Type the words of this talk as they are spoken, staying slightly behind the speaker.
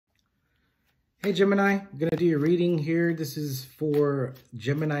Hey Gemini, I'm gonna do your reading here. This is for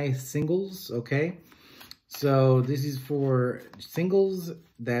Gemini singles, okay? So this is for singles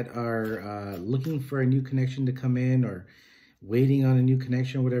that are looking for a new connection to come in or waiting on a new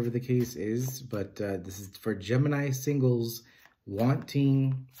connection, whatever the case is. But this is for Gemini singles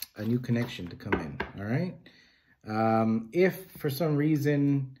wanting a new connection to come in, all right? If for some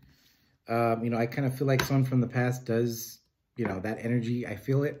reason, I kind of feel like someone from the past does, that energy, I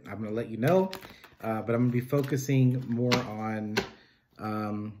feel it. I'm going to let you know, but I'm going to be focusing more on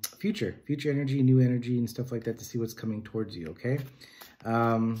future energy, new energy and stuff like that to see what's coming towards you, okay?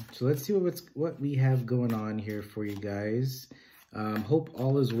 So let's see what we have going on here for you guys. Hope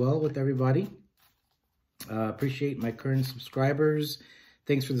all is well with everybody. Appreciate my current subscribers.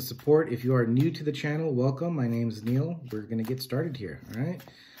 Thanks for the support. If you are new to the channel, welcome. My name is Neil. We're going to get started here, all right?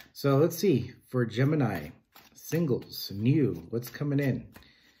 So let's see, for Gemini, singles, new, what's coming in?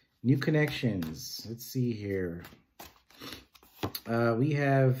 New connections. Let's see here. We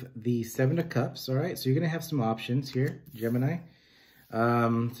have the Seven of Cups, all right? So you're going to have some options here, Gemini.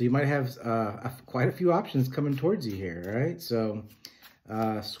 So you might have quite a few options coming towards you here, all right? So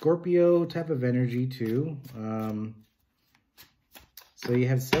Scorpio type of energy too. So you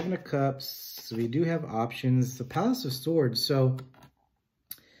have Seven of Cups. So we do have options. The Palace of Swords. So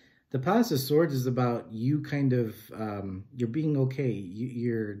the Palace of Swords is about you kind of, you're being okay.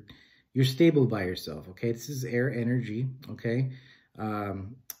 You're stable by yourself, okay? This is air energy, okay?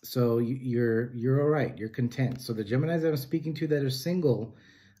 So you're all right. You're content. So the Geminis that I'm speaking to that are single,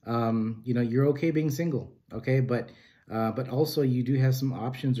 you're okay being single, okay? But also you do have some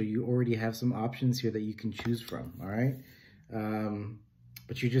options, or you already have some options here that you can choose from, all right?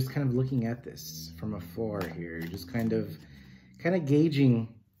 But you're just kind of looking at this from afar here. You're just kind of gauging,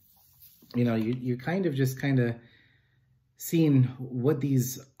 you're kind of seeing what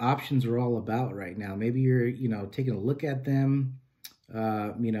these options are all about right now. Maybe you're, taking a look at them,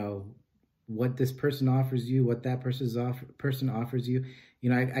 what this person offers you, what that person offers you.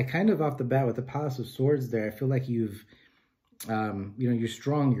 I kind of off the bat with the Palace of Swords there, I feel like you've, you're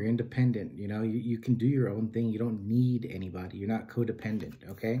strong, you're independent, you can do your own thing. You don't need anybody. You're not codependent,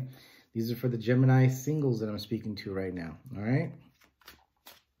 okay? These are for the Gemini singles that I'm speaking to right now, all right?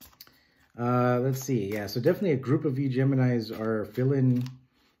 Let's see. Yeah, so definitely a group of you Geminis are feeling,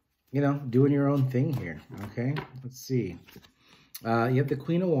 doing your own thing here, okay? Let's see. You have the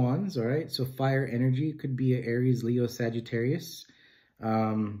Queen of Wands, all right? So fire energy could be a Aries, Leo, Sagittarius.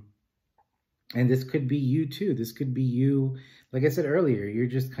 And this could be you too. This could be you. Like I said earlier, you're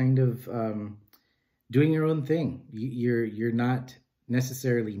just kind of doing your own thing. You're not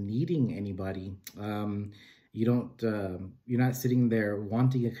necessarily needing anybody. You're not sitting there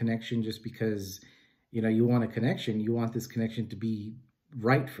wanting a connection just because, you want a connection. You want this connection to be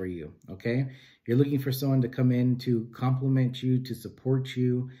right for you, okay? You're looking for someone to come in to compliment you, to support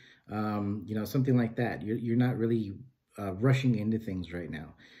you, something like that. You're not really rushing into things right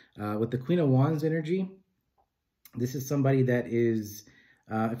now. With the Queen of Wands energy, this is somebody that is,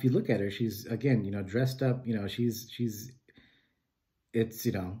 if you look at her, she's, again, dressed up, it's,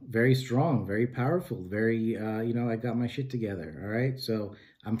 very strong, very powerful, very, I got my shit together, all right? So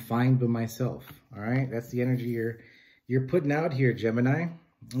I'm fine by myself, all right? That's the energy you're putting out here, Gemini.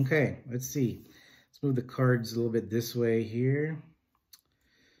 Okay, let's see. Let's move the cards a little bit this way here.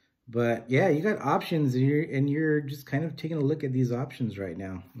 But yeah, you got options, and you're just kind of taking a look at these options right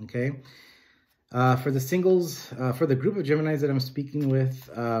now, okay? For the singles, for the group of Geminis that I'm speaking with,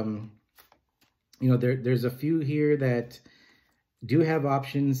 there's a few here that do have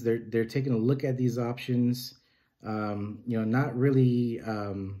options. They're taking a look at these options, not really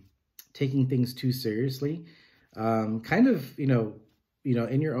taking things too seriously, kind of,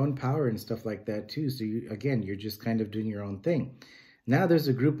 in your own power and stuff like that too. So you're just kind of doing your own thing. Now there's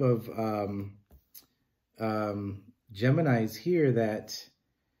a group of Geminis here that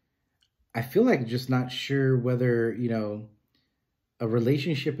I feel like just not sure whether, a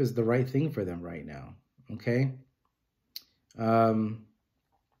relationship is the right thing for them right now, okay? At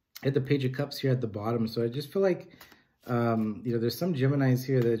the Page of Cups here at the bottom. So I just feel like, there's some Geminis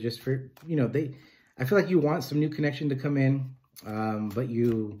here that just, I feel like you want some new connection to come in, but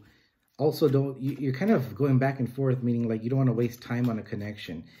you also don't, you're kind of going back and forth, meaning like you don't want to waste time on a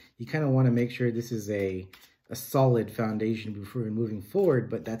connection. You kind of want to make sure this is a solid foundation before you're moving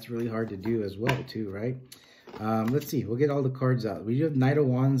forward, but that's really hard to do as well too, right? Let's see, we'll get all the cards out. We have Knight of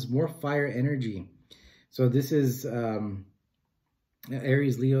Wands, more fire energy. So this is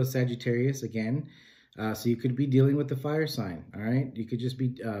Aries, Leo, Sagittarius again. So you could be dealing with the fire sign, all right? You could just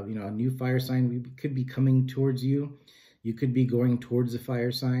be, a new fire sign could be coming towards you. You could be going towards the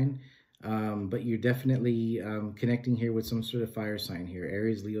fire sign. but you're definitely connecting here with some sort of fire sign here.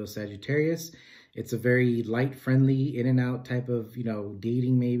 Aries, Leo, Sagittarius. It's a very light, friendly, in and out type of,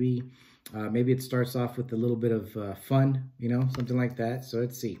 dating maybe. Maybe it starts off with a little bit of fun, something like that. So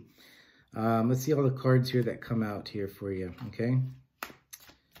let's see. Let's see all the cards here that come out here for you, okay?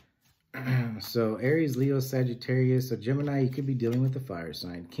 So Aries, Leo, Sagittarius. So Gemini, you could be dealing with the fire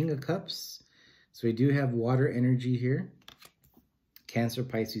sign. King of Cups. So we do have water energy here. Cancer,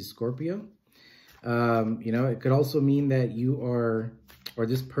 Pisces, Scorpio. It could also mean that you are, or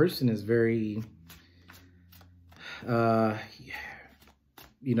this person is very, King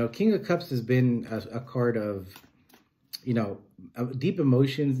of Cups has been a card of, deep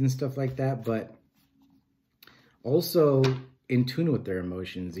emotions and stuff like that, but also in tune with their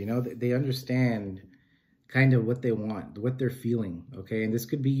emotions. They understand kind of what they want, what they're feeling, okay? And this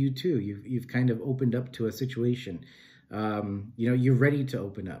could be you too. You've kind of opened up to a situation. You're ready to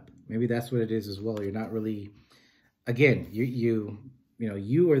open up. Maybe that's what it is as well. You're not really, again, you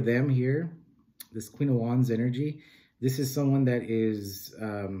or them here, this Queen of Wands energy, this is someone that is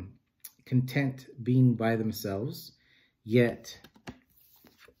content being by themselves, yet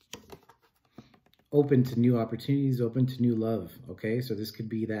open to new opportunities, open to new love, okay? So this could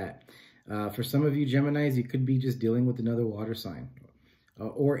be that. For some of you Geminis, you could be just dealing with another water sign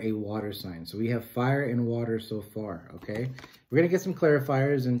or a water sign. So we have fire and water so far, okay? We're going to get some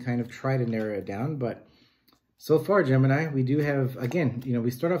clarifiers and kind of try to narrow it down, but so far, Gemini, we do have, again,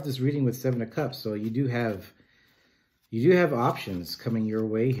 we start off this reading with 7 of Cups, so you do have options coming your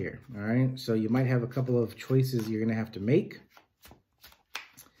way here, all right? So you might have a couple of choices you're going to have to make.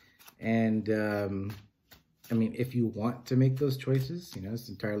 And, if you want to make those choices, it's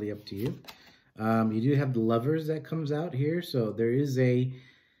entirely up to you. You do have the Lovers that comes out here. So there is a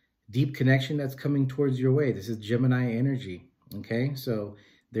deep connection that's coming towards your way. This is Gemini energy, okay? So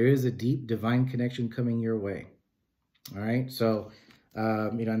there is a deep divine connection coming your way, all right? So,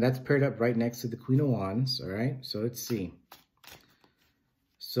 and that's paired up right next to the Queen of Wands, all right? So let's see.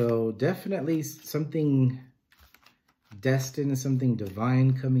 So definitely something destined, something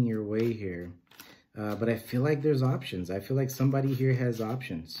divine coming your way here. But I feel like there's options. I feel like somebody here has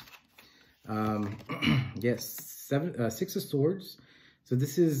options. Yes, 6 of Swords. So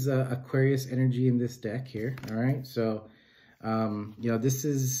this is Aquarius energy in this deck here. All right. So, this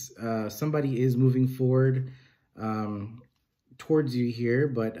is somebody is moving forward towards you here,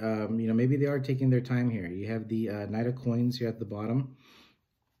 but, maybe they are taking their time here. You have the Knight of Coins here at the bottom.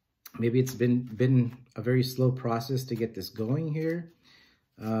 Maybe it's been a very slow process to get this going here.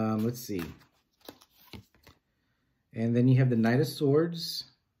 Let's see. And then you have the Knight of Swords,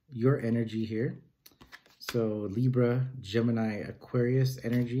 your energy here. So Libra, Gemini, Aquarius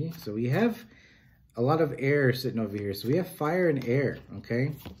energy. So we have a lot of air sitting over here. So we have fire and air,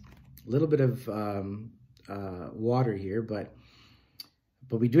 okay? A little bit of water here, but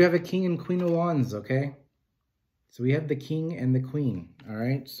we do have a King and Queen of Wands, okay? So we have the King and the Queen, all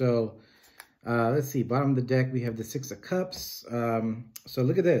right? So let's see, bottom of the deck, we have the 6 of Cups. So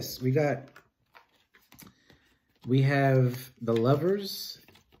look at this. We have the Lovers.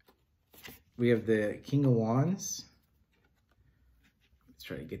 We have the King of Wands. Let's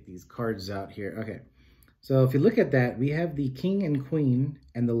try to get these cards out here. Okay. So if you look at that, we have the King and Queen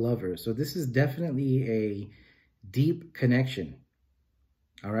and the Lovers. So this is definitely a deep connection.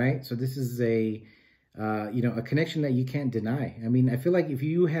 All right. So this is a connection that you can't deny. I feel like if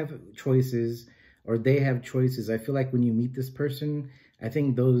you have choices or they have choices, I feel like when you meet this person, I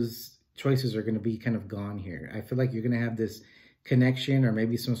think those choices are going to be kind of gone here. I feel like you're going to have this connection or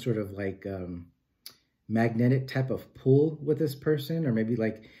maybe some sort of like magnetic type of pull with this person, or maybe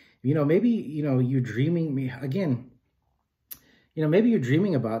like, maybe, you're dreaming again, maybe you're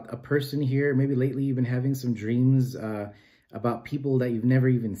dreaming about a person here. Maybe lately you've been having some dreams about people that you've never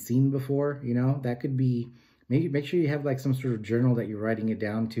even seen before. That could be, maybe make sure you have like some sort of journal that you're writing it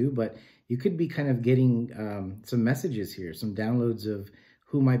down to, but you could be kind of getting some messages here, some downloads of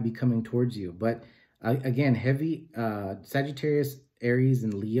who might be coming towards you. But again, heavy Sagittarius, Aries,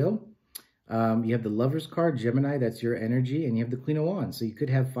 and Leo. You have the Lovers card, Gemini, that's your energy, and you have the Queen of Wands. So you could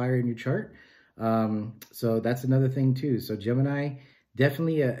have fire in your chart. So that's another thing too. So Gemini,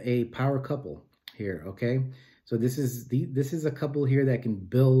 definitely a power couple here, okay? So this is a couple here that can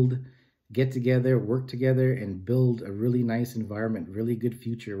get together, work together, and build a really nice environment, really good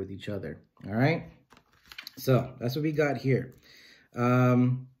future with each other, all right? So that's what we got here.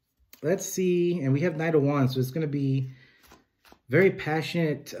 Let's see, and we have Knight of Wands, so it's going to be very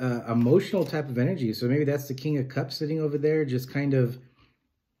passionate, emotional type of energy. So maybe that's the King of Cups sitting over there, just kind of,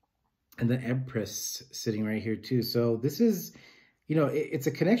 and the Empress sitting right here too. So this is, you know, it's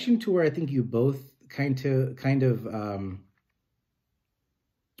a connection to where I think you both kind of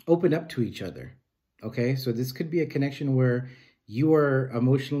open up to each other. Okay, so this could be a connection where you are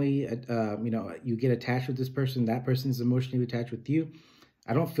emotionally, you know, you get attached with this person, that person is emotionally attached with you.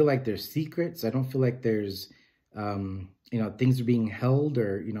 I don't feel like there's secrets. I don't feel like there's, you know, things are being held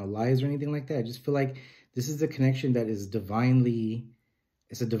or, you know, lies or anything like that. I just feel like this is a connection that is divinely,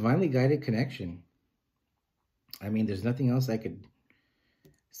 it's a divinely guided connection. I mean, there's nothing else I could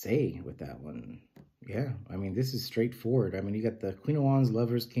say with that one. Yeah, I mean, this is straightforward. I mean, you got the Queen of Wands,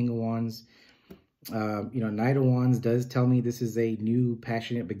 Lovers, King of Wands. You know, Knight of Wands does tell me this is a new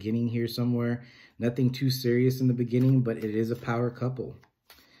passionate beginning here somewhere. Nothing too serious in the beginning, but it is a power couple.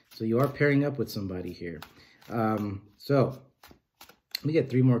 So you are pairing up with somebody here. So let me get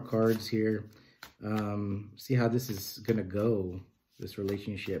 3 more cards here. See how this is going to go, this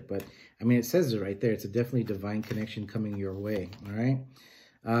relationship. But I mean, it says it right there. It's a definitely divine connection coming your way. All right.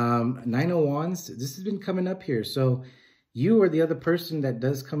 9 of Wands, this has been coming up here. So you or the other person that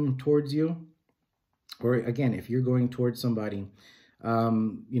does come towards you, or again, if you're going towards somebody,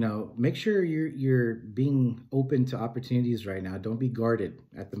 you know, make sure you're being open to opportunities right now. Don't be guarded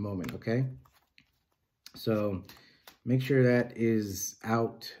at the moment, okay? So make sure that is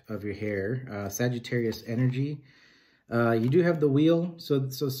out of your hair. Sagittarius energy. You do have the wheel, so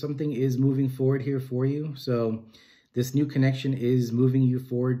something is moving forward here for you. So this new connection is moving you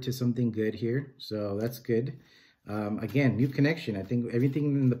forward to something good here. So that's good. Again, new connection. I think everything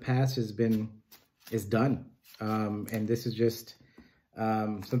in the past is done. And this is just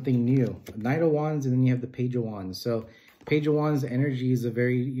something new. Knight of Wands, and then you have the Page of Wands. So Page of Wands energy is a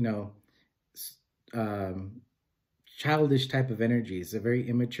very, you know, childish type of energy. It's a very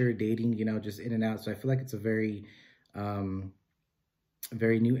immature dating, you know, just in and out. So I feel like it's a very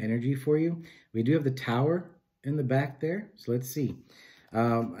new energy for you. We do have the Tower in the back there. So let's see.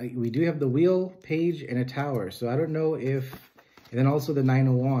 We do have the Wheel, Page, and a Tower. So I don't know if, and then also the 9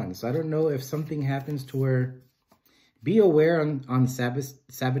 of Wands. So I don't know if something happens to where, be aware on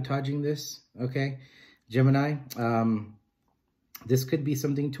sabotaging this, okay? Gemini, this could be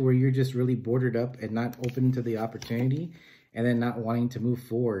something to where you're just really bordered up and not open to the opportunity and then not wanting to move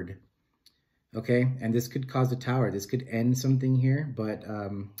forward, okay? And this could cause a Tower. This could end something here, but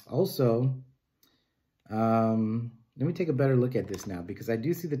also, let me take a better look at this now because I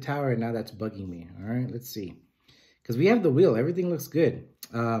do see the Tower and now that's bugging me, all right? Let's see. Because we have the Wheel. Everything looks good.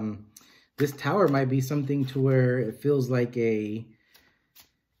 This Tower might be something to where it feels like a,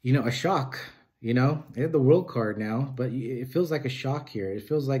 you know, a shock, you know. I have the World card now, but it feels like a shock here. It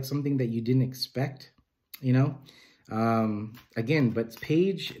feels like something that you didn't expect, you know. Again, but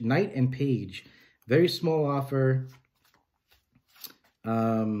Page, Knight and Page, very small offer.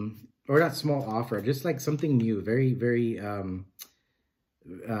 Or not small offer, just like something new, very, very,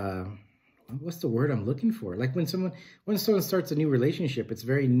 what's the word I'm looking for? Like when someone starts a new relationship, it's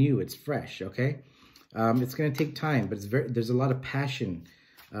very new, it's fresh, okay? It's going to take time, but there's a lot of passion.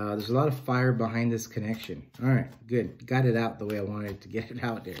 There's a lot of fire behind this connection. All right, good. Got it out the way I wanted to get it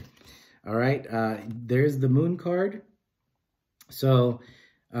out there. All right, there's the Moon card. So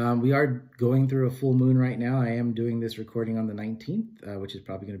we are going through a full moon right now. I am doing this recording on the 19th, which is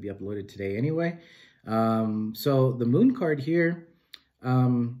probably going to be uploaded today anyway. So the Moon card here,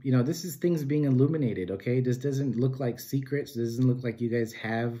 you know, this is things being illuminated, okay? This doesn't look like secrets. This doesn't look like you guys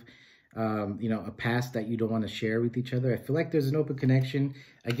have, you know, a past that you don't want to share with each other. I feel like there's an open connection.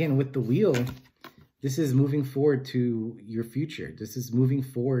 Again, with the Wheel, this is moving forward to your future. This is moving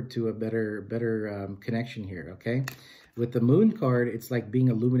forward to a better connection here, okay? With the Moon card, it's like being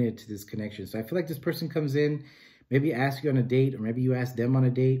illuminated to this connection. So I feel like this person comes in, maybe asks you on a date, or maybe you ask them on a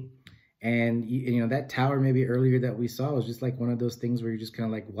date. And, you know, that Tower maybe earlier that we saw was just like one of those things where you're just kind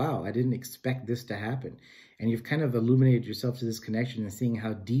of like, wow, I didn't expect this to happen. And you've kind of illuminated yourself to this connection and seeing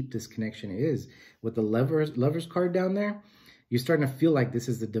how deep this connection is. With the Lovers card down there, you're starting to feel like this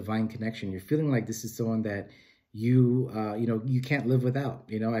is the divine connection. You're feeling like this is someone that you, you know, you can't live without.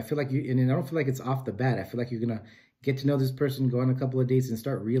 You know, I feel like and I don't feel like it's off the bat. I feel like you're going to get to know this person, go on a couple of dates and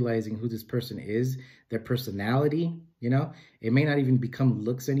start realizing who this person is, their personality, you know. It may not even become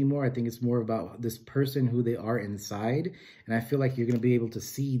looks anymore. I think it's more about this person, who they are inside. And I feel like you're going to be able to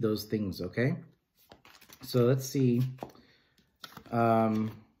see those things, okay? So let's see. And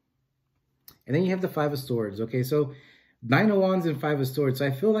then you have the 5 of Swords, okay? So 9 of Wands and 5 of Swords. So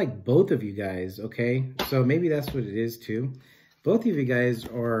I feel like both of you guys, okay? So maybe that's what it is too. Both of you guys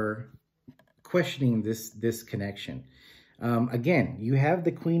are questioning this connection. Again, you have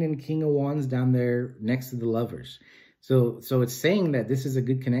the Queen and King of Wands down there next to the Lovers. So it's saying that this is a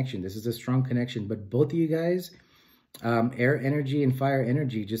good connection. This is a strong connection. But both of you guys, Air energy and fire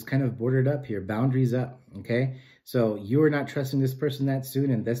energy just kind of bordered up here, boundaries up, okay? So you are not trusting this person that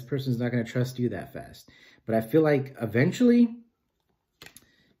soon, and this person's not going to trust you that fast. But I feel like eventually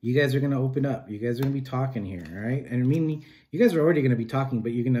you guys are going to open up. You guys are going to be talking here, all right? And I mean, you guys are already going to be talking,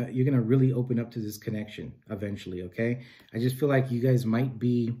 but you're going to really open up to this connection eventually, okay? I just feel like you guys might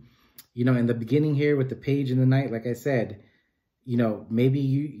be, you know, in the beginning here with the page in the night, like I said, you know, maybe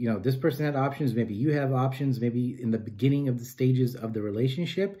you know, this person had options, maybe you have options, maybe in the beginning of the stages of the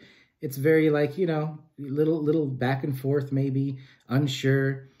relationship, it's very like, you know, little back and forth, maybe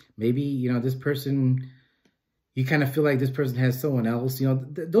unsure, maybe, you know, this person, you kind of feel like this person has someone else, you know,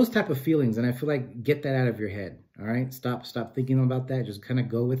 those type of feelings. And I feel like get that out of your head. All right. Stop thinking about that. Just kind of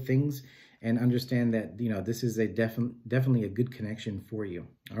go with things and understand that, you know, this is a definitely a good connection for you.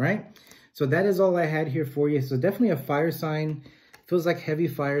 All right. So that is all I had here for you. So definitely a fire sign. Feels like heavy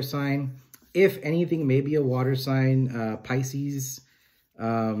fire sign. If anything, maybe a water sign, Pisces.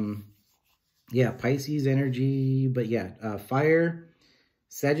 Yeah, Pisces energy. But yeah, fire,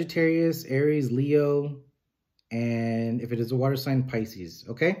 Sagittarius, Aries, Leo, and if it is a water sign, Pisces.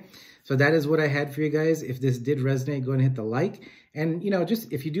 Okay, so that is what I had for you guys. If this did resonate, go ahead and hit the like. And, you know,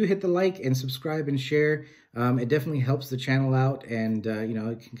 just if you do hit the like and subscribe and share, it definitely helps the channel out. And, you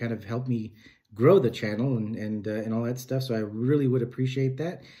know, it can kind of help me grow the channel and all that stuff. So I really would appreciate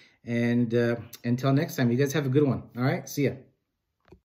that. And until next time, you guys have a good one. All right, see ya.